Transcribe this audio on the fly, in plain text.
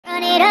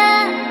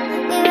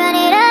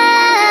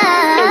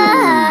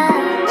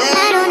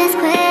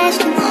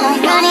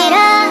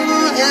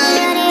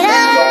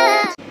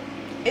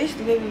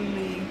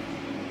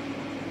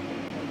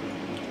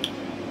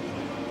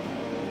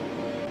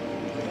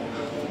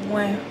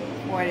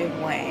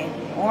1:41 in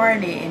the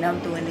morning and I'm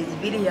doing this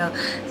video,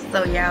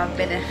 so y'all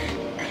better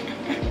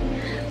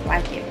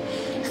like it.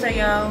 So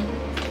y'all,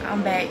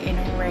 I'm back in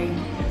a ring,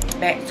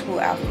 back to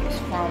outfits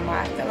from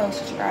my fellow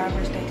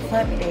subscribers. They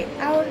sent me their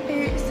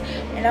outfits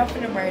and I'm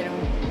finna rate them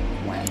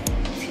 1 to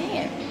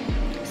 10.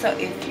 So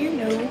if you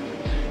new,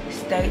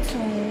 stay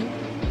tuned,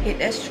 hit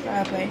that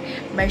subscribe button,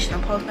 make sure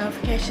the post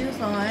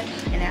notifications on,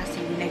 and I'll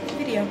see you next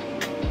video.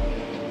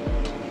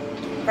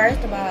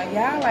 First of all,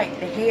 y'all like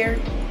the hair.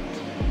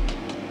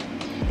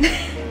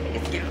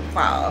 It's giving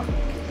fall.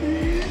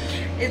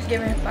 It's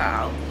giving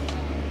fall.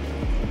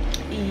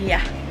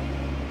 Yeah,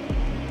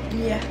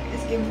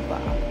 it's giving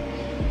fall.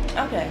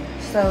 Okay,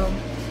 so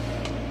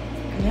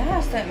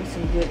y'all sent me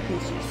some good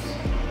pictures.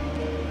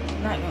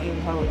 I'm not gonna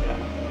even hold y'all.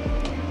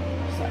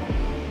 So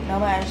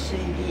nobody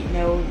should get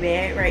no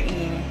bad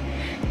rating.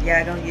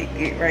 Y'all don't get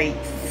good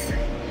rates.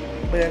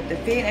 But if the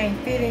fit ain't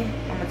fitting,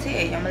 I'm gonna tell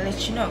you. I'm gonna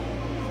let you know.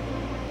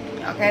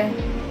 Okay,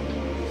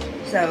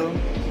 so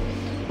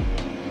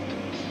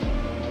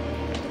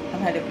I'm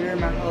gonna have to blur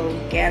my whole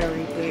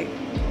gallery, but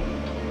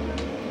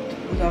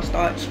we're gonna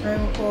start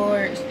screen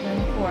record. Screen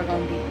record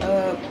gonna be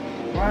up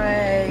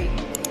right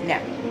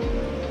now.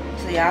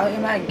 So y'all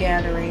in my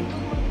gallery,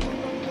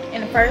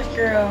 and the first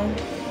girl,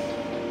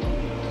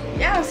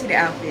 y'all see the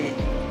outfit.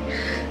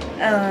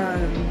 Let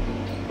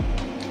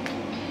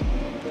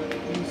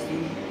me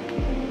see.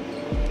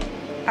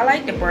 I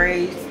like the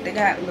braids. They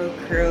got little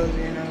curls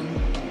in them.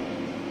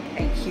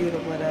 They cute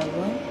or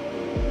whatever.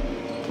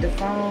 The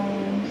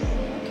phone,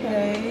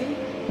 okay.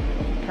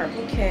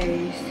 Purple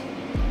case.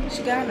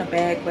 She got in the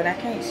bag, but I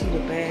can't see the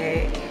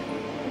bag.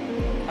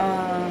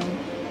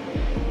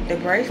 The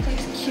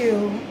bracelet's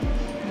cute.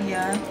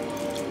 Yeah,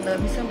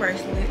 love me some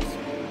bracelets.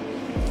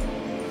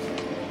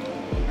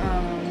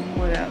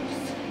 What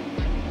else?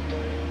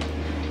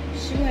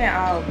 She went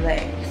all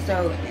black,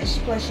 so, and she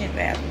plus she in the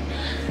bathroom.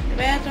 The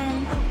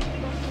bathroom,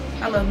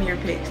 I love mirror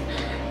pics.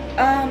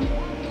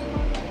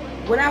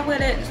 Would I wear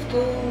that to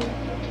school?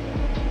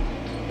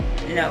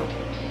 No.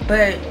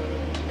 But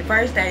the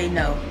first day,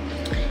 no.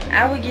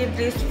 I would give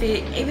this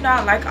fit, even though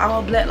I like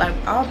all black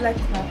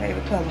is my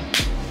favorite color,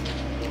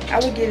 I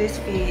would give this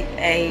fit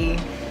a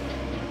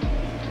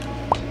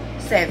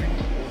 7.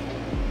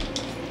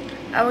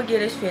 I would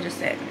give this fit a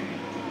 7.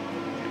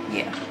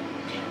 Yeah.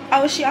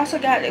 Oh, she also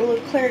got the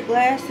little clear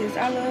glasses.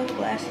 I love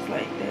glasses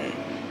like that.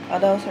 Are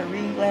those her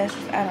reading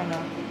glasses? I don't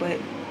know. But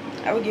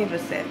I would give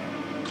it a 7.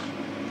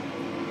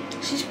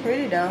 She's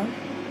pretty though.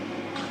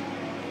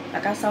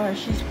 Like I saw her,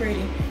 she's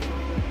pretty.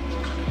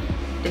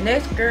 The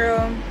next girl,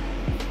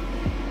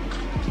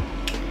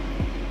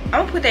 I'm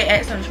gonna put that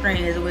X on the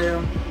screen as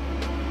well.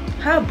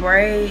 Her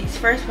braids,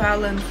 first of all, I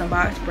love me some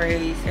box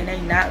braids, and they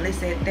not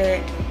listed at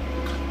that.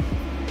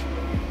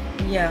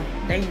 Yeah,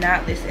 they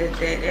not listed at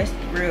that. That's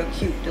real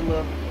cute to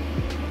look.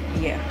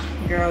 Yeah,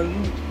 girl,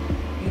 you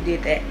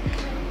did that.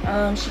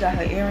 She got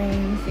her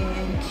earrings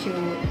in,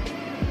 cute.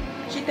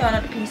 She throwing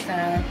up the peace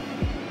sign.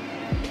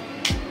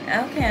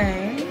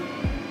 Okay.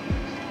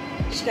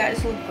 She got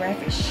this little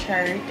graphic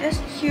shirt. That's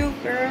cute,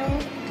 girl.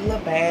 The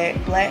little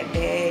bag, black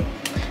bag.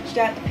 She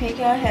got the pink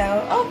in her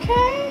hair.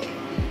 Okay.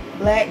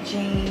 Black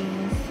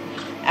jeans.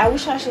 I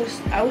wish I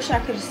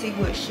could have seen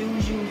what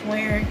shoes you was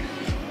wearing,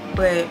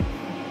 but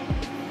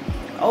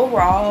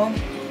overall,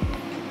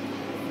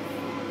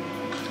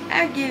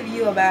 I give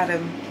you about a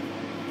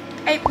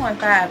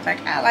 8.5.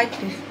 Like, I like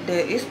this.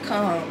 It's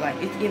calm. Like,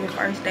 it's giving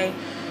first day.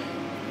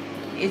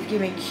 It's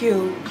giving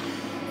cute.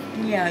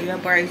 Yeah, your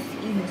brace,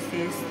 even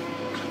sis.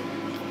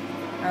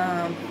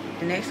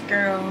 The next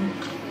girl.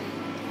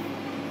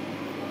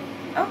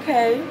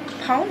 Okay,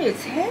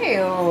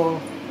 ponytail.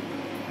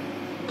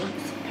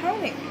 It's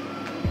pony.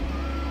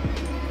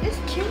 It's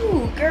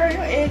cute, girl.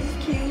 Your edge is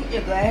cute.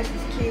 Your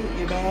glasses cute.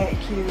 Your bag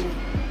cute.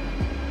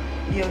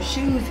 Your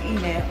shoes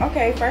even.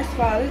 Okay, first of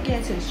all, let's get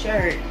into the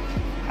shirt.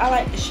 I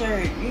like the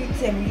shirt. You can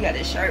tell me you got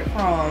the shirt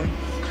from.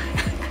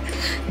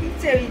 You can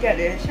tell me you got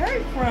that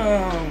shirt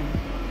from.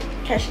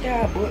 Okay, she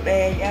got her book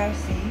bag, y'all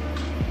see.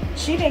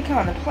 She didn't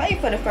come to play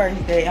for the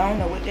first day. I don't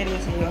know what that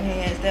is in your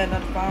hands. That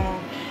another phone.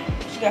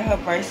 She got her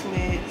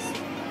bracelets.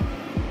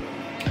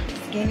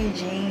 Skinny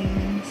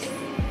jeans.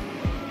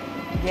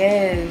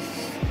 Yes.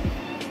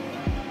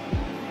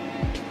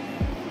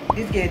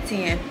 This get a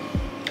 10.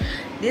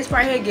 This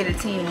right here get a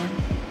 10.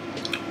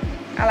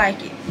 I like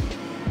it.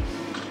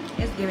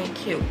 It's giving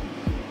cute.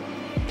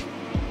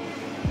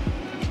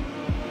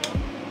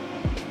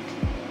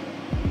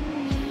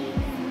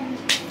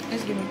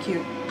 It's giving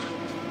cute.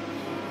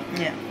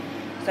 Yeah.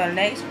 So the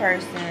next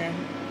person,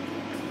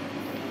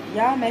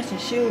 y'all matching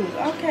shoes.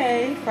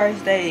 Okay,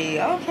 first day.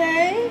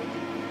 Okay,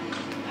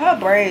 her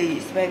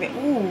braids, baby.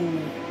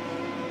 Ooh,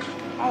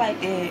 I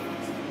like that.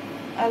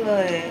 I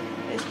love it.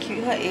 It's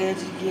cute. Her edge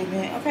is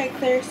giving. Okay,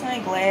 clear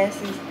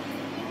sunglasses.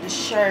 The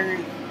shirt.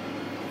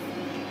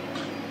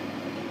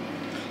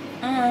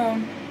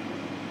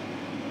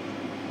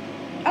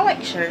 I like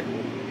the shirt.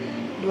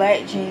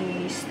 Black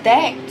jeans,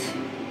 stacked.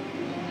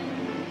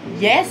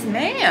 Yes,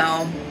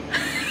 ma'am.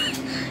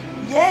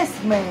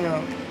 Yes,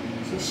 ma'am.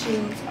 The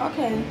shoes.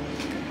 Okay.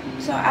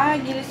 So I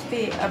get his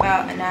fit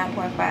about a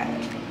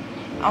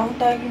 9.5. Only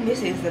thing you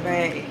miss is the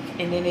bag,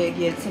 and then they'll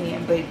get a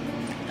 10. But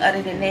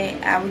other than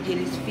that, I would get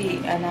his fit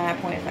a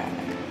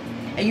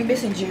 9.5. And you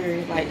missing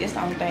jewelry, like that's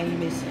the only thing you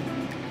missing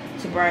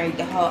to bring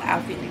the whole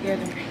outfit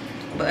together.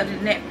 But other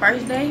than that,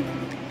 first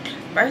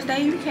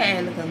day you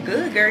came looking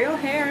good, girl. Your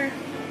hair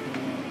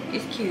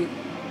is cute.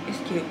 It's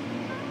cute.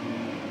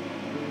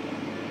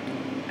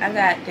 I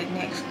got the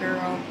next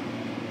girl.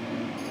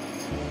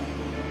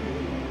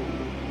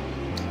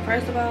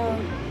 First of all,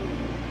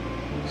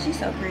 she's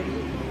so pretty.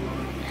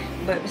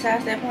 But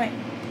besides that point,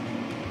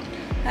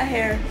 her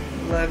hair,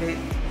 love it.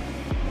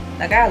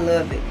 Like, I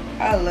love it.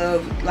 I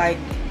love, like,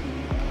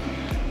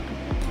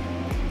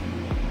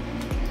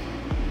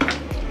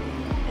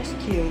 that's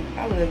cute.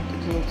 I love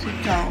the little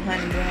two-tone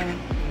honey bun.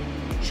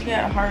 She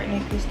got a heart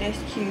necklace. That's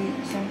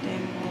cute.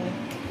 Something.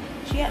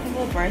 She got the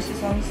little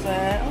bracelets on the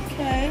side.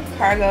 Okay.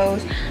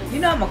 Cargos. You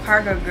know I'm a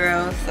cargo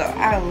girl, so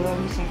I love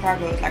me some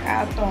cargos. Like,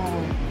 I'll throw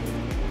on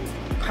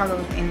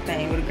cargos,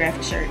 anything with a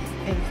graphic shirt.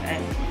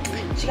 Anything.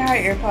 She got her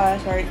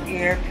AirPods right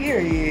here,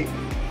 period.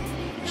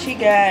 She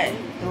got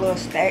the little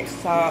stacked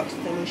socks,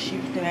 the little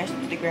shoes to match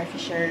with the graphic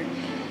shirt.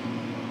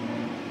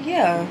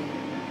 Yeah.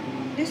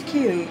 This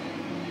cute.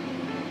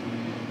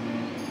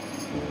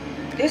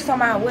 This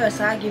something I wear,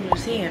 so I give it a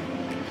 10.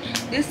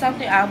 This is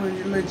something I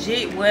would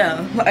legit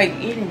wear, like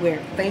anywhere.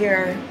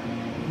 Fair,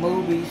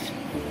 movies,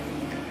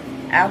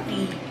 out to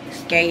eat,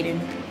 skating.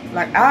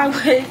 Like, I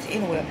wear this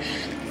anywhere.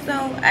 So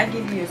I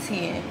give you a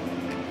 10.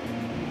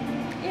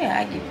 Yeah,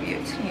 I give you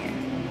a 10.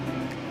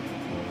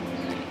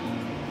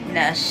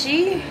 Now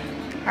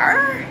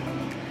her,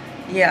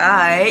 yeah,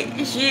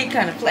 alright. She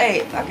kind of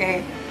flat.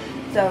 Okay,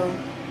 so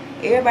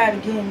everybody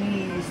getting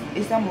these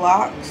is some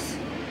locks.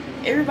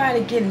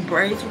 Everybody getting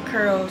braids with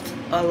curls,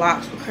 or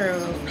locks with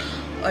curls,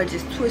 or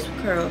just twist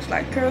with curls.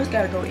 Like, curls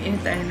gotta go with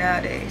anything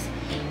nowadays,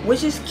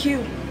 which is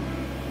cute.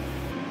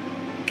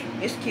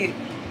 It's cute.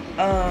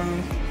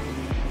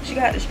 She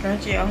got the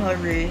scrunchie on her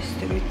wrist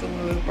with the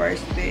little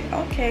bracelet.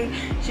 Okay.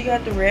 She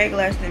got the red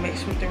glasses that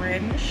mixed with the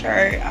red in the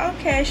shirt.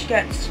 Okay. She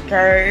got the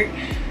skirt.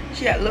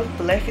 She got a little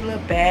fluffy little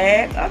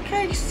bag.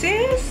 Okay,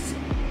 sis.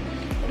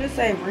 What does it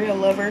say? Real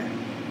lover.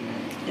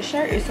 The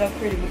shirt is so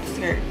pretty with the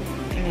skirt.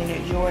 And then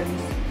the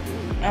Jordans.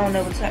 I don't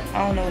know what type.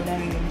 I don't know what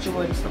name of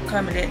Jordans. So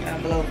comment that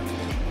down below.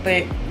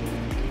 But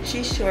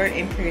she's short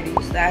and pretty,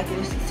 so I give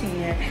this a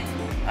 10.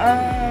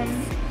 Let me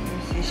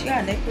see. She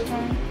got a necklace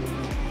on.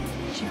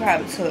 She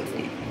probably tucked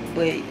it,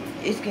 but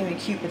it's gonna be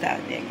cute without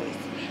a necklace.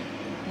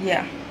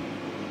 Yeah,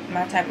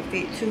 my type of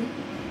fit too.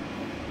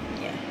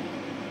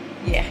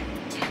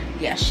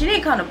 Yeah. She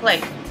didn't come to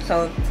play,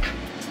 so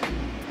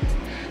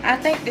I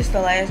think this is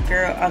the last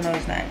girl. Oh no,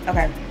 it's not.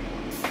 Okay,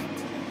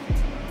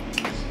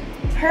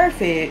 her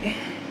fit.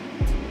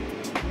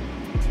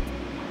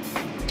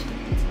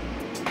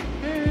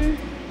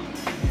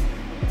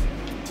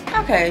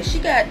 Okay, she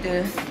got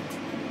the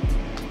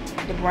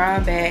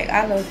brown bag.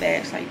 I love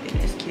bags like that.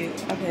 It's cute.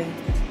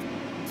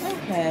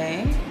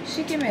 Okay.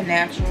 She giving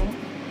natural.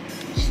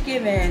 She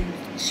giving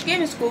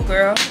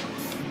schoolgirl.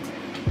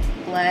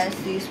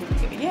 Glasses.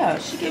 Yeah,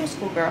 she giving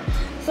schoolgirl.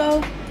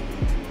 So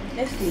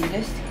let's see.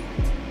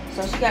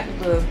 So she got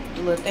the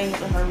little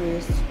things on her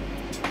wrist.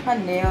 Her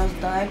nails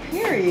done.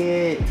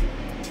 Period.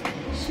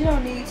 She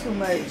don't need too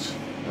much.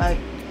 Like,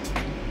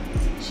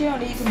 she don't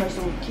need too much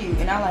to look cute,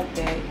 and I like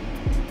that.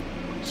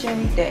 She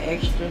don't need that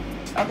extra.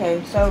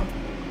 Okay, so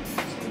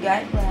she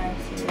got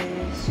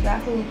glasses. She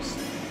got hoops.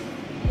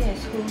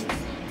 Yes, hoops.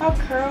 Her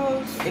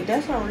curls, if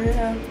that's her real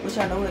hair, which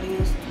I know it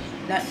is,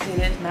 not to say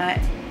that's not.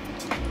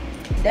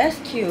 That's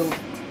cute.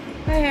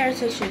 Her hair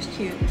texture is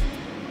cute.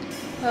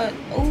 But,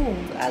 ooh,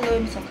 I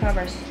love me some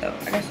Converse though.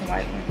 I got some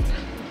white ones.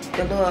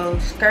 The little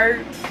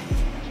skirt.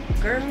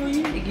 Girl,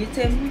 you need to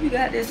tell me who you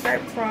got this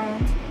skirt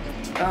from.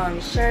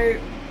 Shirt.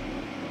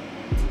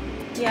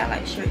 Yeah, I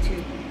like the shirt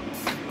too.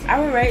 I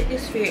would rate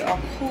this fit a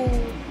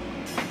cool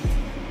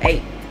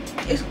 8.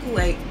 It's a cool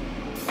 8.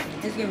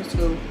 Let's give it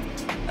school.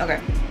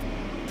 Okay.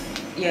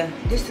 Yeah,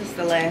 this is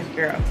the last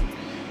girl.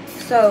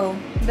 So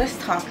let's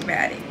talk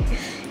about it.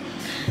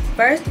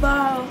 First of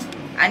all,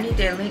 I need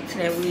that link to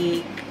that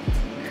wig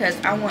because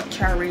I want to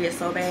try red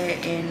so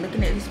bad, and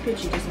looking at this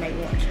picture just made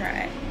me want to try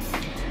it.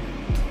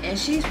 And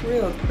she's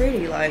real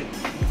pretty, like,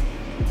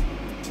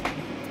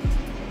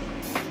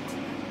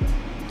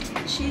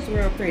 she's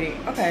real pretty.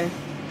 Okay,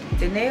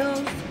 the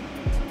nails,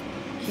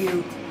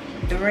 cute.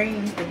 The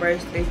rings, the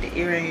bracelet, the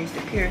earrings,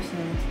 the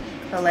piercing,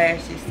 her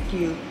lashes,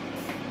 cute.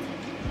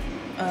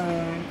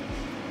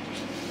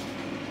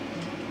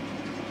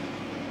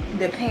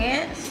 The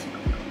pants,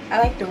 I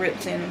like the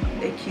rips in them.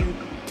 They're cute.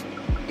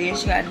 Then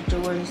she got the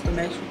Jordans to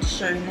match with the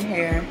shirt and the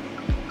hair.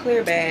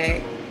 Clear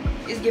bag.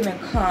 It's giving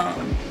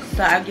calm,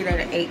 so I get that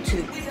at 8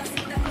 too.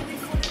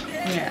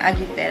 Yeah, I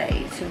get that at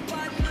 8 too.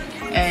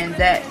 And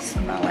that's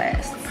my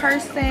last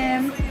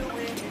person.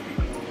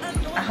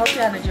 I hope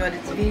y'all enjoyed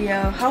this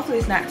video. Hopefully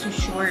it's not too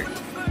short.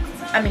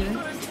 I mean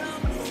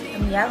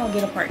y'all gonna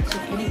get a part 2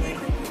 anyway.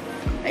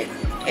 Like,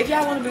 if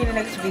y'all want to be in the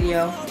next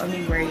video of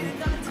me grading,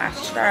 my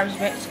subscribers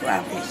back to school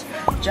outfits,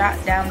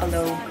 drop down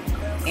below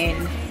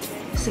and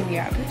send me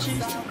out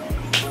pictures.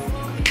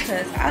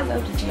 Because I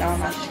love to see all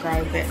my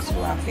subscribers back to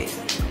school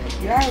outfits.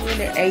 Y'all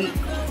really ate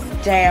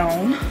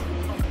down.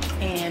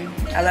 And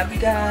I love you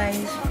guys.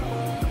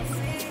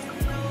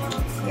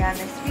 See y'all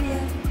next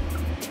video.